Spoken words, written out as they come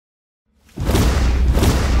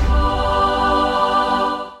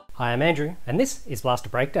Hi, I'm Andrew, and this is Blaster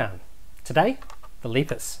Breakdown. Today, the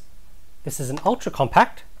Lepus. This is an ultra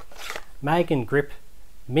compact mag and grip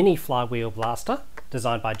mini flywheel blaster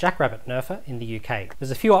designed by Jack Rabbit Nerfer in the UK.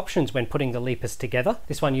 There's a few options when putting the Lepus together.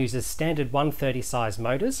 This one uses standard 130 size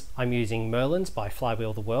motors. I'm using Merlin's by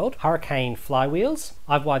Flywheel The World. Hurricane flywheels.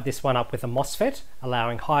 I've wired this one up with a MOSFET,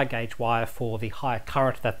 allowing higher gauge wire for the higher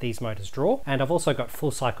current that these motors draw. And I've also got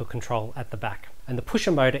full cycle control at the back. And the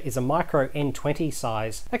pusher motor is a micro N20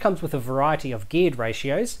 size that comes with a variety of geared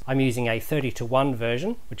ratios. I'm using a 30:1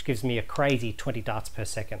 version, which gives me a crazy 20 darts per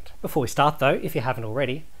second. Before we start though, if you haven't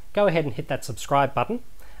already, go ahead and hit that subscribe button,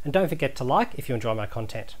 and don't forget to like if you enjoy my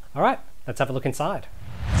content. Alright, let's have a look inside.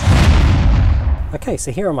 Okay,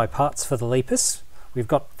 so here are my parts for the Lepus. We've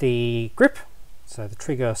got the grip, so the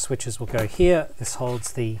trigger switches will go here. This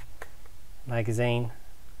holds the magazine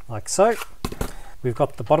like so. We've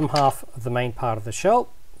got the bottom half of the main part of the shell,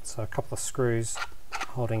 so a couple of screws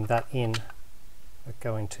holding that in that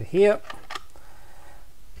go into here.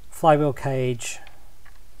 Flywheel cage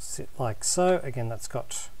sit like so. Again, that's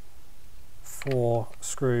got 4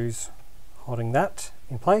 screws holding that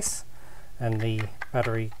in place, and the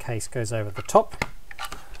battery case goes over the top.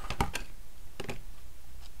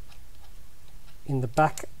 In the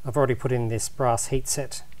back, I've already put in this brass heat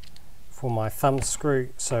set for my thumb screw,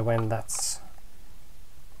 so when that's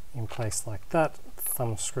in place like that, the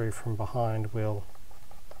thumb screw from behind will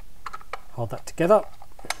hold that together.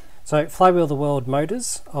 So Flywheel The World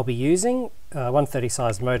motors I'll be using. 130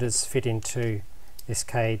 size motors fit into this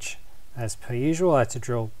cage as per usual. I had to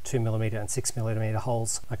drill 2mm and 6mm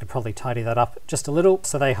holes. I could probably tidy that up just a little,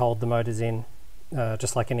 so they hold the motors in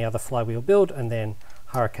just like any other flywheel build, and then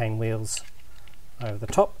Hurricane wheels over the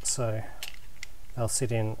top, so they'll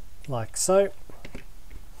sit in like so.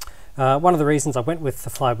 One of the reasons I went with the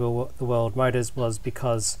Flywheel The World motors was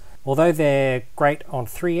because although they're great on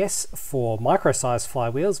 3S for micro size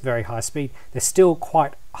flywheels, very high speed, they're still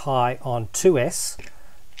quite high on 2S,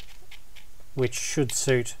 which should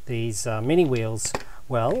suit these mini wheels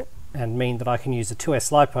well, and mean that I can use a 2S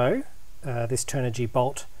LiPo, this Turnigy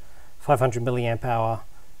Bolt 500 milliamp hour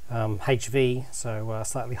HV, so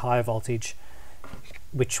slightly higher voltage,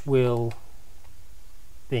 which will,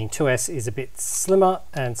 being 2S, is a bit slimmer,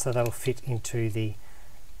 and so that'll fit into the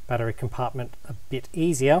battery compartment a bit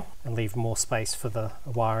easier and leave more space for the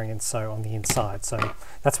wiring and so on the inside. So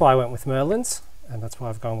that's why I went with Merlin's, and that's why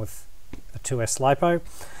I've gone with a 2S LiPo.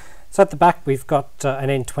 So at the back we've got an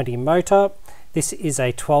N20 motor. This is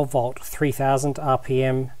a 12 volt 3000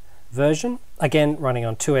 RPM version. Again, running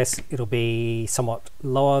on 2S, it'll be somewhat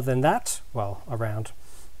lower than that, well, around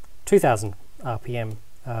 2000 RPM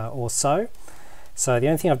or so. So the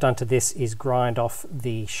only thing I've done to this is grind off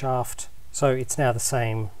the shaft, so it's now the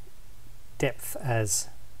same depth as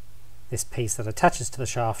this piece that attaches to the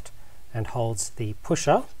shaft and holds the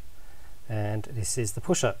pusher, and this is the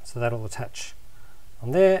pusher, so that'll attach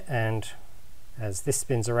on there, and as this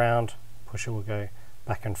spins around, pusher will go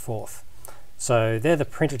back and forth. So they're the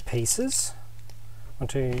printed pieces. 1,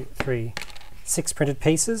 2, 3, 6 printed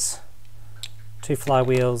pieces, 2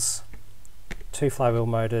 flywheels, 2 flywheel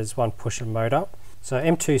motors, 1 pusher motor. So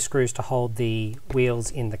M2 screws to hold the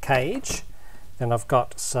wheels in the cage. Then I've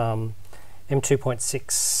got some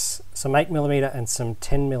M2.6, some 8mm and some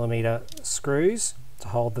 10mm screws to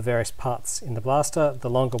hold the various parts in the blaster.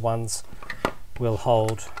 The longer ones will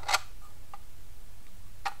hold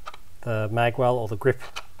the magwell or the grip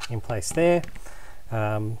in place there.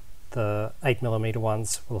 The 8mm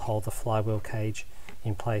ones will hold the flywheel cage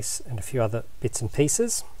in place, and a few other bits and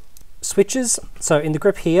pieces. Switches, so in the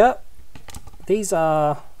grip here, these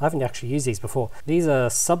are, I haven't actually used these before, these are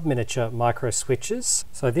sub-miniature micro switches.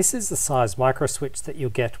 So this is the size micro switch that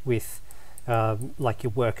you'll get with like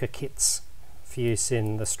your worker kits for use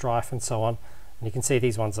in the Strife and so on. And you can see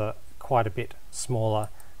these ones are quite a bit smaller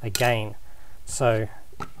again. So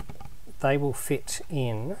they will fit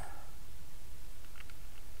in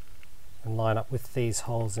and line up with these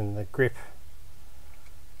holes in the grip.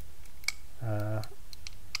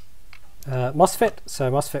 MOSFET, so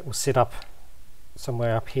MOSFET will sit up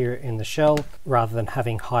somewhere up here in the shell rather than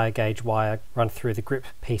having higher gauge wire run through the grip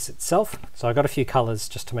piece itself. So I got a few colors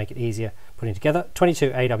just to make it easier putting together.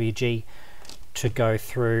 22 AWG to go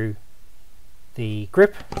through the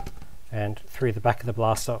grip and through the back of the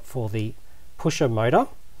blaster for the pusher motor,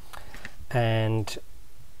 and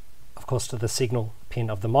of course to the signal pin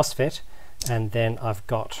of the MOSFET, and then I've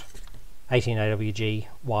got 18 AWG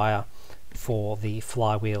wire for the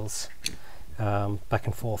flywheels back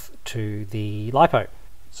and forth to the LiPo.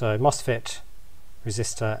 So MOSFET,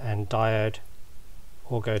 resistor and diode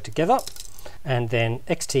all go together, and then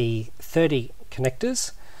XT30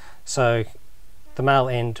 connectors. So the male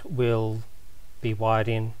end will be wired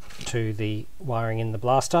in to the wiring in the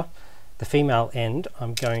blaster. The female end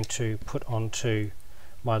I'm going to put onto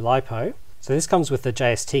my LiPo. So this comes with the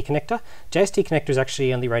JST connector. JST connector is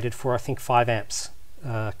actually only rated for, I think, 5 amps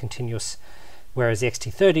continuous, whereas the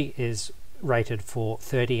XT30 is rated for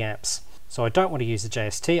 30 amps. So I don't want to use the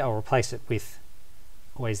JST. I'll replace it with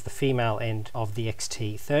always the female end of the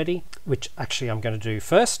XT30, which actually I'm going to do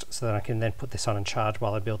first, so that I can then put this on and charge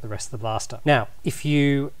while I build the rest of the blaster. Now, if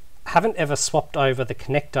you haven't ever swapped over the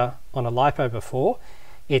connector on a LiPo before,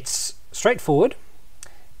 it's straightforward.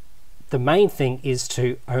 The main thing is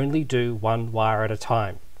to only do one wire at a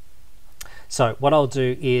time. So what I'll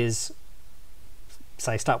do is,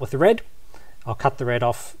 say, start with the red. I'll cut the red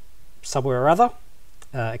off somewhere or other,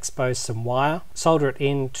 expose some wire, solder it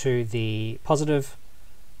into the positive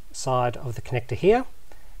side of the connector here,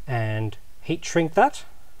 and heat shrink that.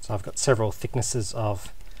 So I've got several thicknesses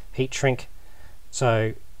of heat shrink.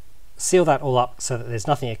 So seal that all up so that there's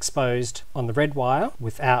nothing exposed on the red wire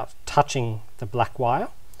without touching the black wire.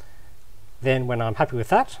 Then when I'm happy with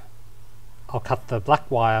that, I'll cut the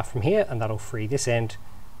black wire from here, and that'll free this end,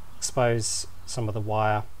 expose some of the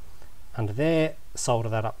wire under there, solder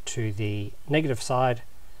that up to the negative side,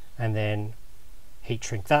 and then heat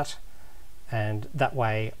shrink that. And that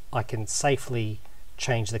way I can safely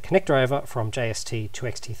change the connector over from JST to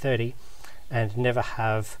XT30 and never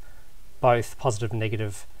have both positive and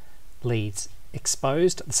negative leads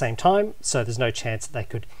exposed at the same time, so there's no chance that they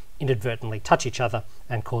could inadvertently touch each other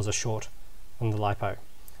and cause a short on the LiPo.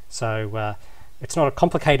 So it's not a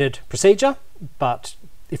complicated procedure, but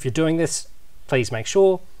if you're doing this, please make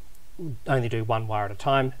sure only do one wire at a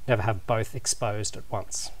time, never have both exposed at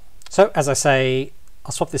once. So as I say,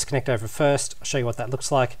 I'll swap this connector over first, I'll show you what that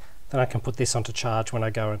looks like, then I can put this onto charge when I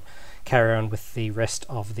go and carry on with the rest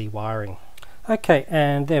of the wiring. Okay,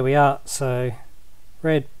 and there we are. So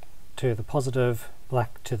red to the positive,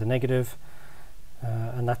 black to the negative,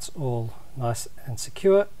 and that's all nice and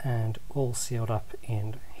secure and all sealed up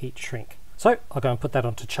in heat shrink. So I'll go and put that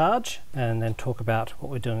onto charge and then talk about what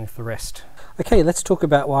we're doing with the rest. Okay, let's talk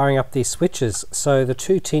about wiring up these switches. So the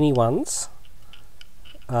two teeny ones,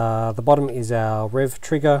 the bottom is our rev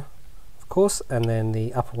trigger, of course, and then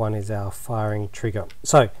the upper one is our firing trigger.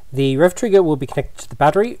 So the rev trigger will be connected to the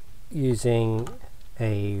battery using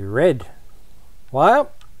a red wire,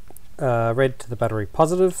 red to the battery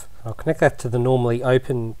positive. I'll connect that to the normally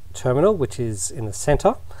open terminal, which is in the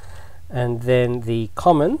center, and then the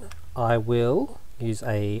common I will use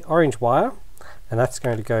a orange wire, and that's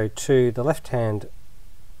going to go to the left hand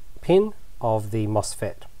pin of the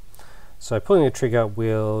MOSFET. So pulling the trigger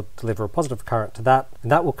will deliver a positive current to that,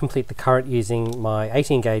 and that will complete the current using my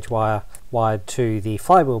 18 gauge wire wired to the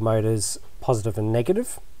flywheel motors, positive and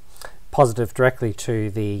negative. Positive directly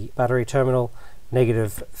to the battery terminal,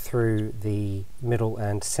 negative through the middle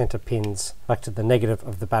and center pins back to the negative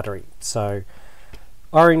of the battery. So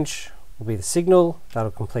orange will be the signal,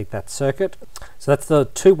 that'll complete that circuit. So that's the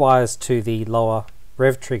two wires to the lower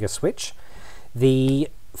rev trigger switch. The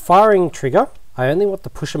firing trigger, I only want the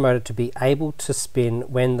pusher motor to be able to spin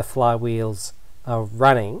when the flywheels are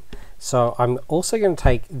running. So I'm also going to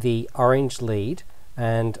take the orange lead,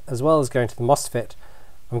 and as well as going to the MOSFET,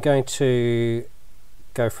 I'm going to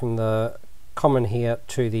go from the common here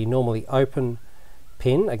to the normally open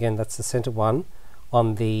pin, again that's the center one,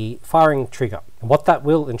 on the firing trigger. And what that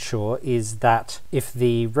will ensure is that if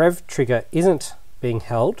the rev trigger isn't being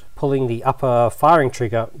held, pulling the upper firing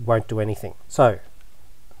trigger won't do anything. So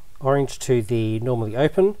orange to the normally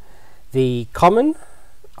open. The common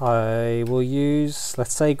I will use,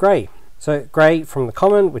 let's say, grey. So grey from the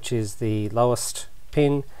common, which is the lowest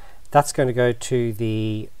pin, that's going to go to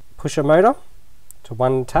the pusher motor, to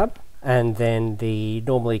one tab, and then the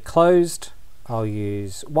normally closed I'll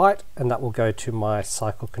use white, and that will go to my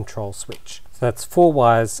cycle control switch. So that's 4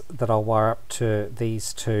 wires that I'll wire up to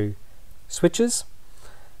these two switches.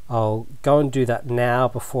 I'll go and do that now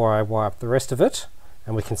before I wire up the rest of it,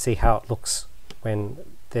 and we can see how it looks when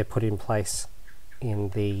they're put in place in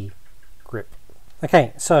the grip.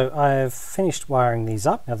 Okay, so I've finished wiring these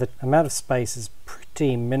up. Now the amount of space is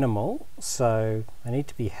pretty minimal, so they need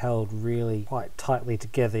to be held really quite tightly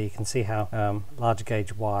together. You can see how large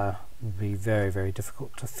gauge wire would be very, very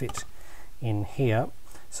difficult to fit in here.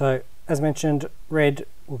 So as mentioned, red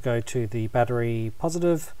will go to the battery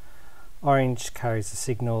positive, orange carries the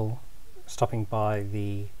signal stopping by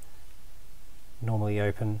the normally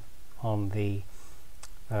open on the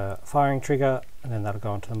firing trigger, and then that'll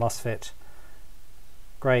go onto the MOSFET.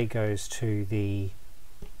 Grey goes to the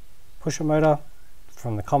pusher motor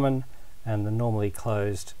from the common, and the normally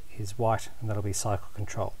closed is white, and that'll be cycle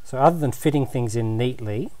control. So other than fitting things in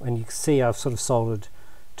neatly, and you can see I've sort of soldered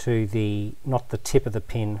to the, not the tip of the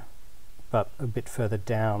pin, but a bit further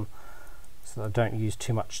down, so that I don't use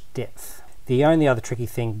too much depth. The only other tricky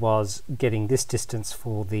thing was getting this distance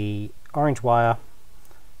for the orange wire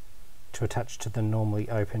to attach to the normally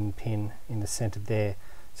open pin in the center there.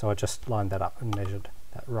 So I just lined that up and measured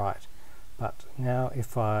that right. But now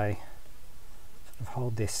if I sort of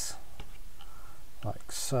hold this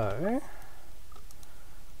like so,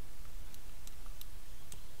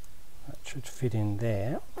 that should fit in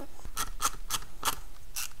there.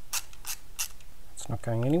 It's not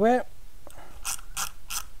going anywhere.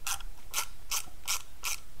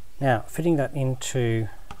 Now fitting that into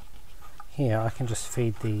here, I can just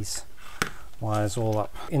feed these wires all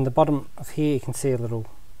up. In the bottom of here you can see a little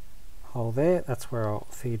hole there. That's where I'll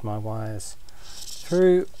feed my wires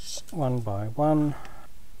through one by one.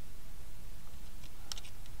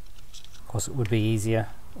 Of course it would be easier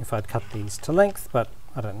if I'd cut these to length, but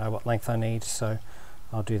I don't know what length I need, so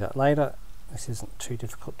I'll do that later. This isn't too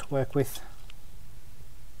difficult to work with.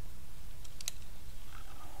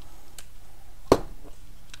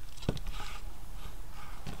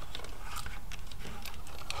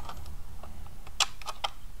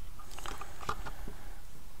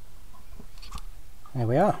 There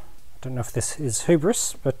we are. I don't know if this is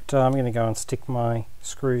hubris, but I'm going to go and stick my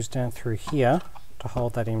screws down through here to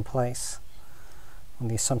hold that in place, on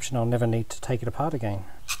the assumption I'll never need to take it apart again.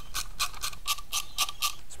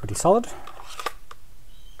 It's pretty solid.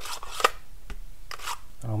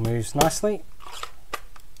 It all moves nicely.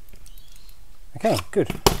 Okay, good.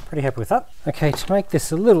 Pretty happy with that. Okay, to make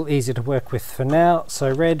this a little easier to work with for now, so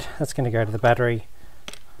red, that's going to go to the battery.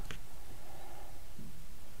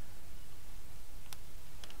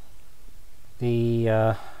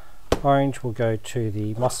 The orange will go to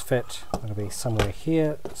the MOSFET. That'll be somewhere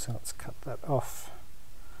here, so let's cut that off.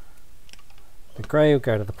 The grey will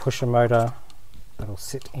go to the pusher motor. That'll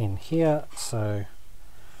sit in here, so.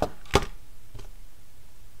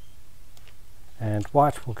 And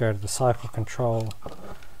white will go to the cycle control,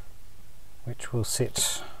 which will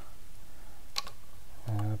sit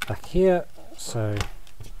back here, so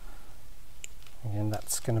again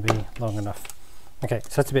that's going to be long enough. Okay, so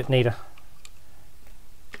that's a bit neater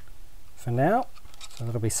for now, so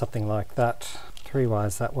that'll be something like that. 3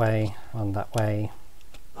 wires that way, 1 that way.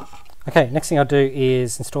 Okay, next thing I'll do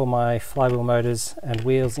is install my flywheel motors and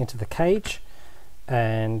wheels into the cage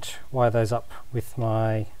and wire those up with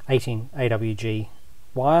my 18 AWG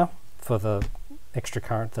wire for the extra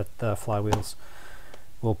current that the flywheels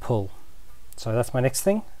will pull. So that's my next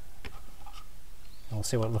thing, and we'll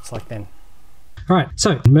see what it looks like then. Alright,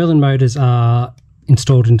 so Merlin motors are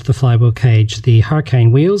installed into the flywheel cage. The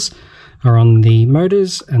Hurricane wheels are on the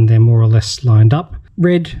motors and they're more or less lined up.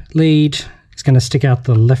 Red lead is going to stick out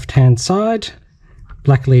the left hand side,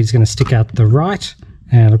 black lead is going to stick out the right,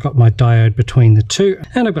 and I've got my diode between the two,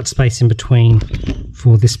 and I've got space in between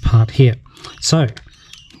for this part here. So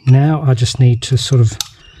now I just need to sort of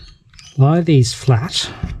lie these flat,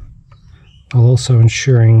 while also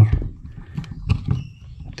ensuring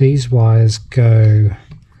these wires go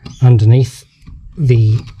underneath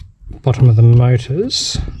the bottom of the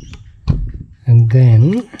motors. And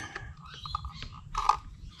then,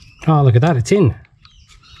 oh look at that, it's in.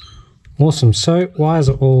 Awesome, so wires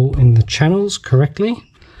are all in the channels correctly.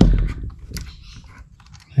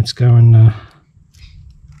 Let's go and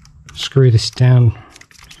screw this down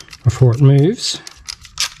before it moves.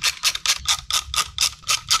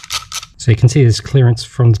 So you can see there's clearance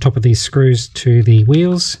from the top of these screws to the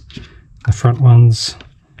wheels. The front ones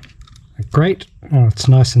are great. Oh, it's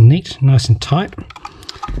nice and neat, nice and tight.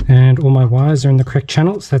 And all my wires are in the correct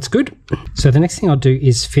channels, that's good. So the next thing I'll do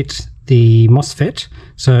is fit the MOSFET.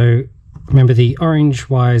 So remember, the orange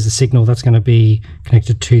wire is the signal that's going to be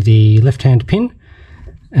connected to the left-hand pin,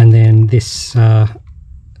 and then this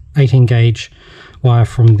 18 gauge wire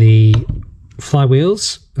from the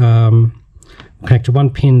flywheels will connect to one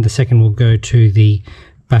pin, the second will go to the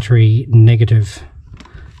battery negative.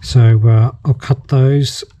 So I'll cut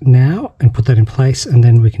those now and put that in place, and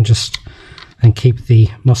then we can just keep the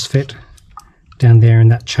MOSFET down there in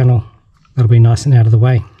that channel. That'll be nice and out of the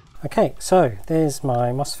way. Okay, so there's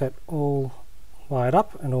my MOSFET all wired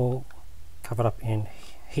up and all covered up in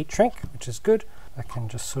heat shrink, which is good. I can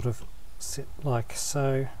just sort of sit like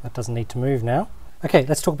so. That doesn't need to move now. Okay,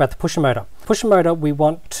 let's talk about the pusher motor. Pusher motor, we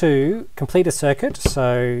want to complete a circuit,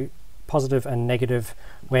 so positive and negative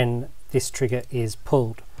when this trigger is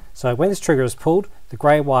pulled. So when this trigger is pulled, the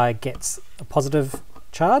grey wire gets a positive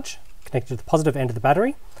charge connected to the positive end of the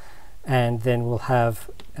battery, and then we'll have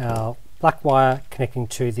our black wire connecting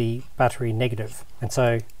to the battery negative. And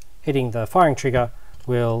so hitting the firing trigger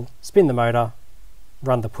will spin the motor,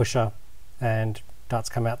 run the pusher, and darts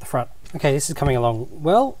come out the front. Okay, this is coming along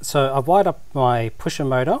well. So I've wired up my pusher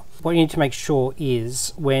motor. What you need to make sure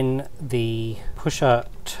is when the pusher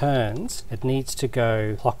turns, it needs to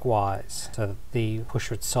go clockwise so that the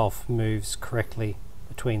pusher itself moves correctly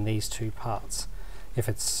between these two parts. If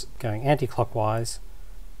it's going anti-clockwise,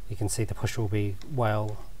 you can see the pusher will be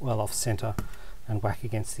well off center and whack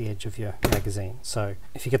against the edge of your magazine. So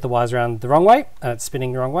if you get the wires around the wrong way and it's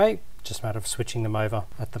spinning the wrong way, just a matter of switching them over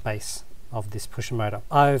at the base of this pusher motor.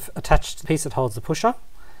 I've attached the piece that holds the pusher,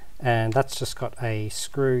 and that's just got a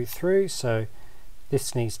screw through, so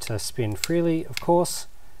this needs to spin freely, of course,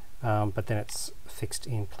 but then it's fixed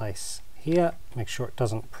in place here. Make sure it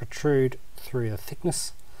doesn't protrude through the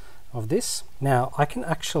thickness of this. Now I can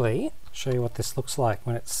actually show you what this looks like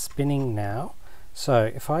when it's spinning now. So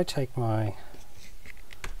if I take my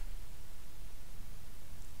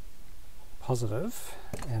positive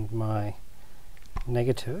and my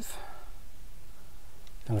negative,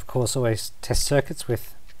 and of course always test circuits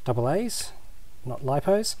with AA's, not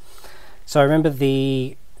LiPos. So remember,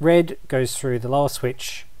 the red goes through the lower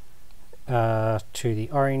switch to the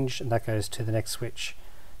orange, and that goes to the next switch.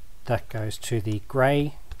 That goes to the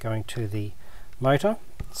grey, going to the motor.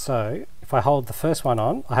 So if I hold the first one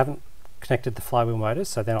on, I haven't connected the flywheel motors,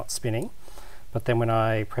 so they're not spinning. But then when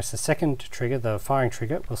I press the second trigger, the firing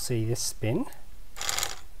trigger, we'll see this spin.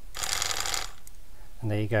 And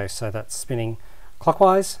there you go, so that's spinning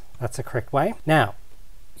clockwise. That's the correct way. Now,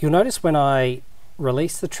 you'll notice when I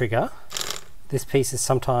release the trigger, this piece is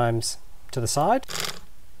sometimes to the side,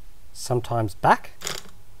 sometimes back,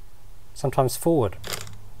 sometimes forward,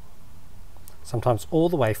 sometimes all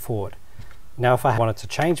the way forward. Now if I wanted to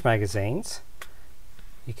change magazines,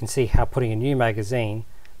 you can see how putting a new magazine,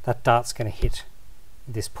 that dart's going to hit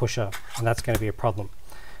this pusher, and that's going to be a problem.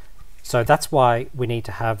 So that's why we need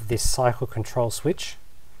to have this cycle control switch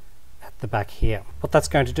at the back here. What that's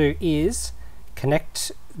going to do is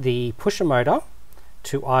connect the pusher motor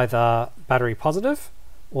to either battery positive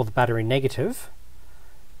or the battery negative,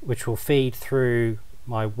 which will feed through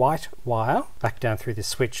my white wire back down through this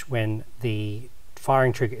switch when the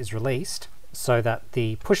firing trigger is released, so that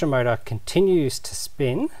the pusher motor continues to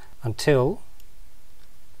spin until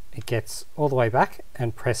it gets all the way back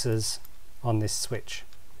and presses on this switch.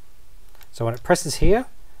 So when it presses here,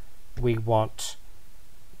 we want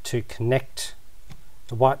to connect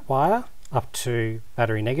the white wire up to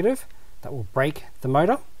battery negative. That will break the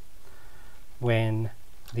motor. When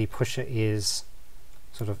the pusher is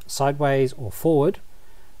sort of sideways or forward,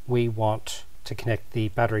 we want to connect the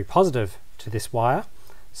battery positive to this wire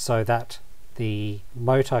so that the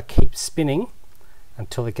motor keeps spinning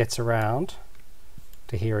until it gets around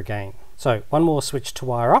to here again. So one more switch to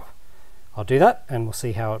wire up. I'll do that and we'll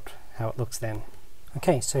see how it looks then.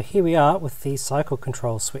 Okay, so here we are with the cycle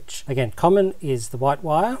control switch. Again, common is the white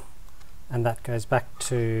wire, and that goes back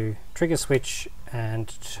to trigger switch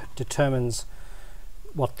and determines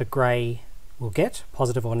what the grey will get,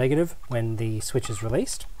 positive or negative, when the switch is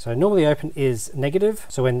released. So normally open is negative,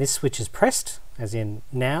 so when this switch is pressed, as in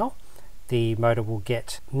now, the motor will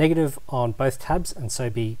get negative on both tabs and so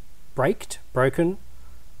be braked,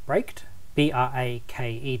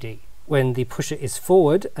 B-R-A-K-E-D. When the pusher is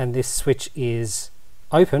forward and this switch is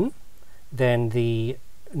open, then the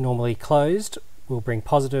normally closed will bring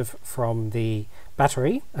positive from the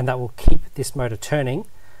battery, and that will keep this motor turning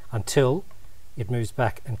until it moves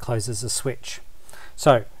back and closes the switch.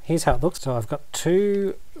 So here's how it looks. So I've got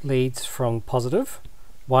two leads from positive,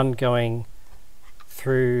 one going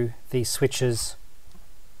through these switches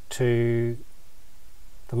to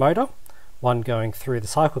the motor, one going through the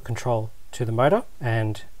cycle control to the motor,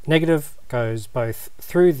 and negative goes both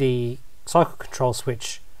through the cycle control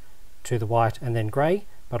switch to the white and then grey,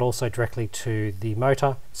 but also directly to the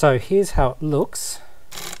motor. So here's how it looks.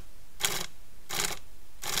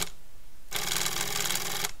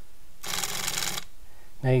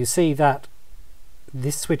 Now you see that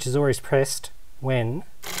this switch is always pressed when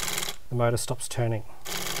the motor stops turning.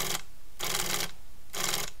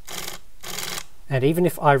 And even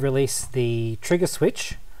if I release the trigger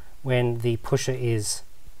switch when the pusher is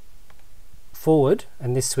forward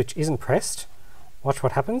and this switch isn't pressed, watch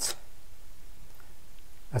what happens.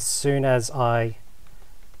 As soon as I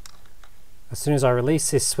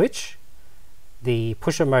release this switch, the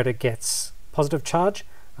pusher motor gets positive charge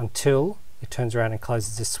until it turns around and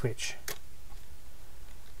closes this switch.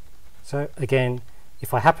 So again,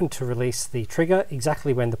 if I happen to release the trigger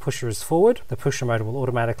exactly when the pusher is forward, the pusher motor will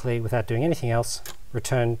automatically, without doing anything else,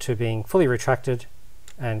 return to being fully retracted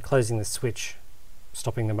and closing the switch,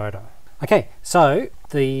 stopping the motor. Okay, so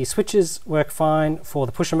the switches work fine for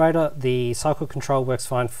the pusher motor, the cycle control works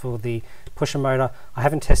fine for the pusher motor. I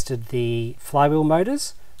haven't tested the flywheel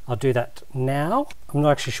motors. I'll do that now. I'm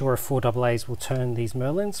not actually sure if 4AA's will turn these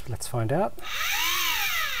Merlins. Let's find out.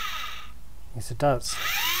 Yes, it does.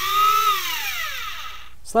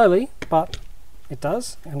 Slowly, but it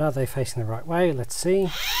does. And are they facing the right way? Let's see.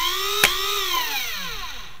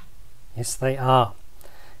 Yes, they are.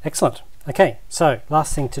 Excellent. Okay, so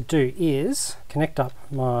last thing to do is connect up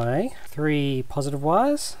my 3 positive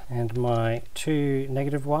wires and my 2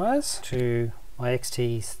 negative wires to my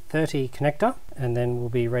XT30 connector, and then we'll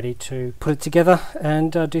be ready to put it together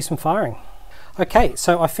and do some firing. Okay,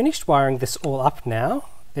 so I finished wiring this all up now.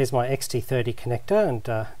 There's my XT30 connector,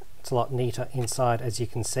 and it's a lot neater inside, as you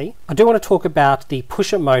can see. I do want to talk about the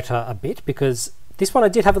pusher motor a bit, because this one I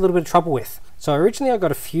did have a little bit of trouble with. So originally I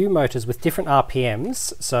got a few motors with different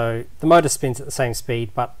RPMs, so the motor spins at the same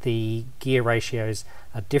speed but the gear ratios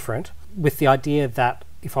are different, with the idea that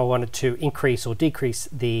if I wanted to increase or decrease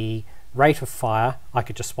the rate of fire, I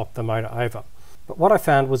could just swap the motor over. But what I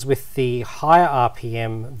found was with the higher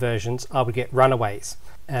RPM versions, I would get runaways.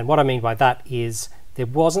 And what I mean by that is there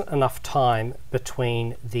wasn't enough time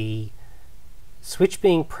between the switch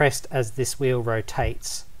being pressed as this wheel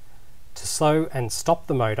rotates to slow and stop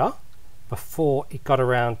the motor before it got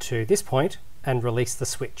around to this point and release the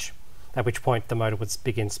switch, at which point the motor would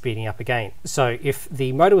begin speeding up again. So if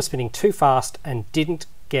the motor was spinning too fast and didn't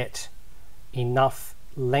get enough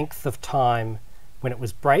length of time when it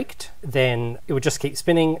was braked, then it would just keep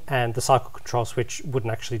spinning and the cycle control switch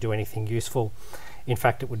wouldn't actually do anything useful. In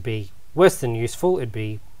fact, it would be worse than useful. It'd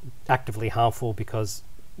be actively harmful because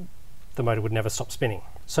the motor would never stop spinning.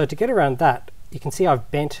 So to get around that, you can see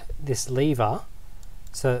I've bent this lever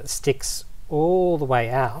so it sticks all the way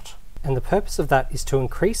out, and the purpose of that is to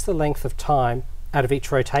increase the length of time out of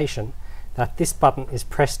each rotation that this button is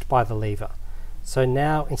pressed by the lever. So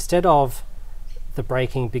now instead of the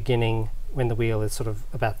braking beginning when the wheel is sort of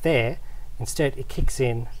about there, instead it kicks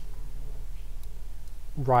in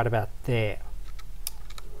right about there.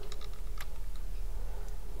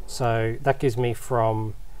 So that gives me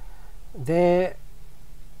from there,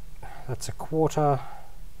 that's a quarter,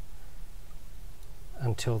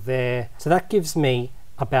 until there. So that gives me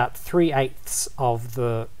about 3/8 of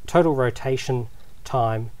the total rotation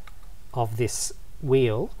time of this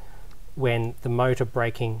wheel when the motor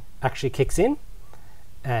braking actually kicks in,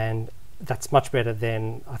 and that's much better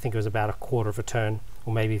than, I think it was about a quarter of a turn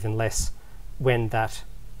or maybe even less when that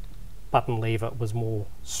button lever was more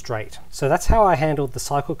straight. So that's how I handled the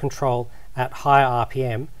cycle control at higher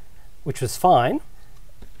RPM, which was fine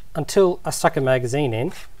until I stuck a magazine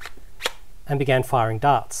in and began firing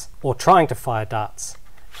darts, or trying to fire darts.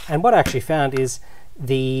 And what I actually found is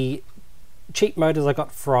the cheap motors I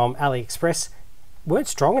got from AliExpress weren't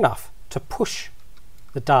strong enough to push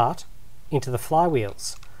the dart into the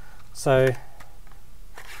flywheels. So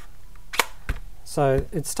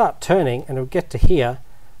it'd start turning and it would get to here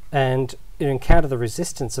and it would encounter the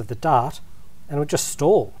resistance of the dart and it would just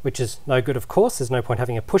stall, which is no good, of course. There's no point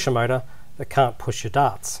having a pusher motor that can't push your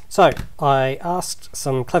darts. So I asked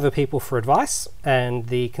some clever people for advice, and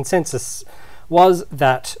the consensus was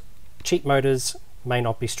that cheap motors may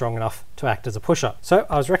not be strong enough to act as a pusher. So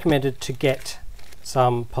I was recommended to get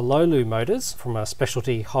some Pololu motors from a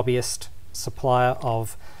specialty hobbyist supplier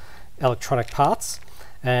of electronic parts,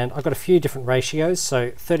 and I got a few different ratios.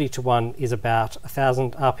 So 30:1 is about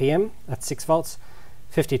 1000 RPM at 6 volts,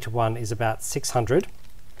 50:1 is about 600,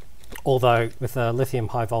 although with a lithium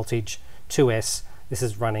high voltage 2S this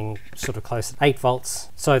is running sort of close to 8 volts.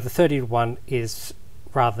 So the 30:1 is,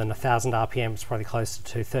 rather than 1000 RPM, it's probably closer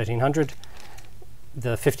to 1300.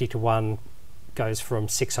 The 50:1 goes from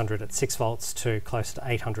 600 at 6 volts to close to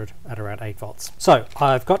 800 at around 8 volts. So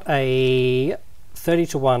I've got a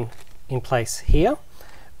 30:1 in place here,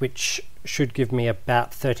 which should give me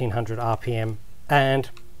about 1300 RPM, and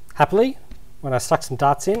happily when I stuck some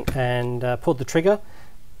darts in and pulled the trigger,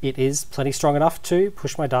 it is plenty strong enough to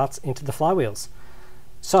push my darts into the flywheels.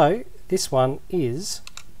 So this one is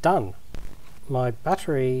done. My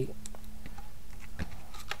battery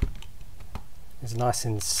is nice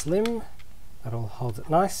and slim. That'll hold it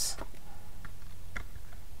nice.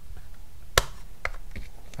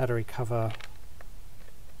 Battery cover.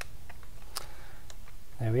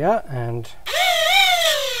 There we are, and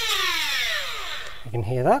you can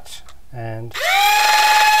hear that, and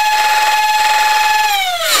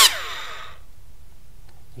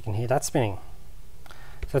you can hear that spinning.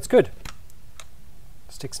 So it's good.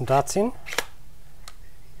 Stick some darts in.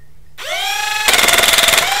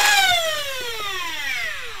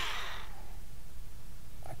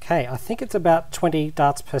 Okay, I think it's about 20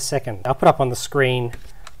 darts per second. I'll put up on the screen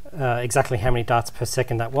exactly how many darts per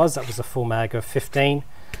second that was. That was a full mag of 15.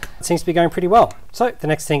 It seems to be going pretty well. So the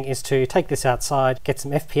next thing is to take this outside, get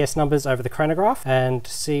some FPS numbers over the chronograph, and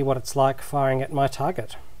see what it's like firing at my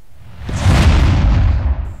target.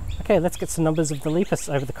 Okay, let's get some numbers of the Lepus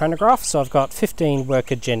over the chronograph. So I've got 15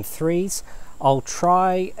 worker Gen 3s. I'll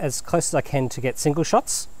try as close as I can to get single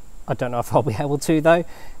shots. I don't know if I'll be able to though.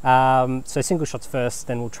 So single shots first,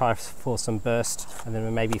 then we'll try for some burst, and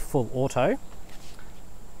then maybe full auto.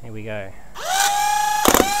 Here we go.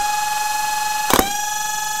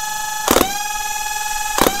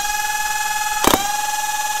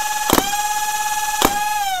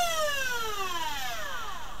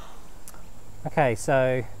 Okay,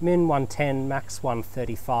 so min 110, max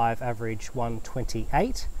 135, average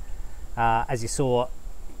 128. As you saw,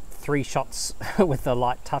 3 shots with the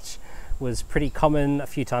light touch was pretty common. A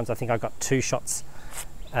few times I think I got 2 shots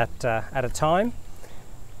at a time.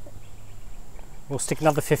 We'll stick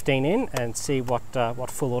another 15 in and see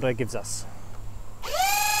what full auto gives us.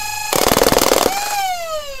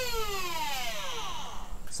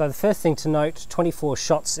 So the first thing to note, 24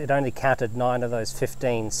 shots, it only counted 9 of those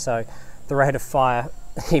 15, so the rate of fire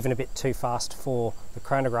even a bit too fast for the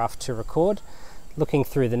chronograph to record. Looking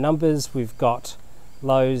through the numbers, we've got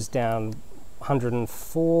lows down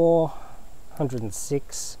 104,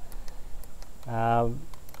 106,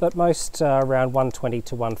 but most around 120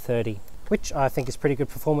 to 130, which I think is pretty good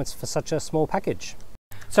performance for such a small package.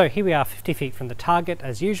 So here we are 50 feet from the target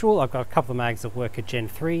as usual. I've got a couple of mags of worker Gen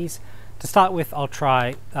 3s. To start with, I'll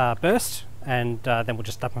try burst, and then we'll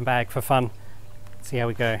just up my bag for fun, see how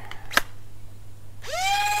we go.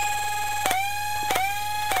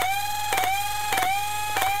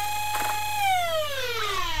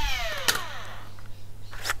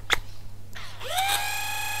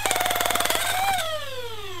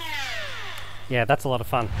 Yeah, that's a lot of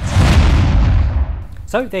fun.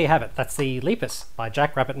 So there you have it. That's the Lepus by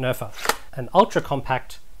Jack Rabbit Nerfer, an ultra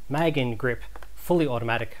compact mag-in grip, fully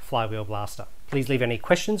automatic flywheel blaster. Please leave any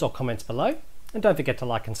questions or comments below, and don't forget to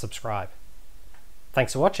like and subscribe.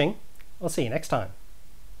 Thanks for watching. I'll see you next time.